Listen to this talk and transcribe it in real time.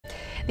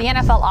The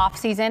NFL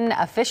offseason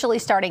officially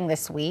starting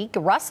this week.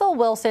 Russell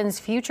Wilson's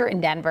future in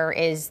Denver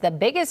is the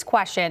biggest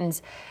question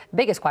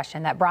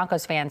that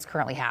Broncos fans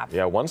currently have.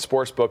 Yeah, one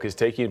sportsbook is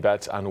taking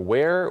bets on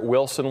where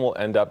Wilson will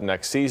end up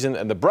next season,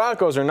 and the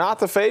Broncos are not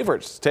the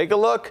favorites. Take a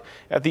look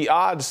at the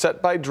odds set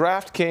by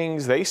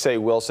DraftKings. They say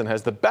Wilson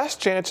has the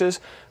best chances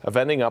of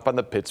ending up on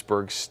the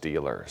Pittsburgh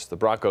Steelers. The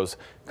Broncos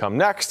come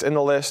next in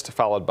the list,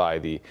 followed by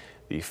the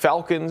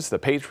Falcons, the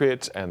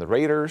Patriots, and the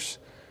Raiders,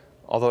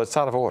 although it's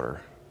out of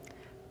order.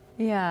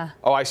 Yeah.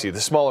 Oh, I see.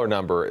 The smaller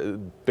number,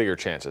 bigger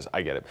chances.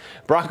 I get it.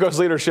 Broncos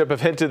leadership have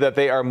hinted that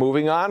they are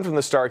moving on from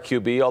the star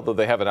QB, although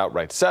they haven't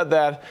outright said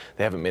that.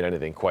 They haven't made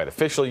anything quite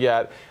official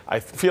yet. I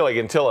feel like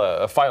until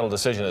a final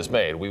decision is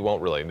made, we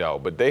won't really know.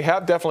 But they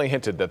have definitely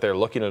hinted that they're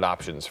looking at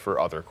options for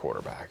other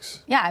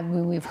quarterbacks. Yeah, I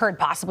mean, we've heard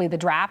possibly the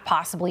draft,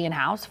 possibly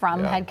in-house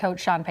from head coach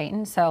Sean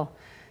Payton. So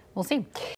we'll see.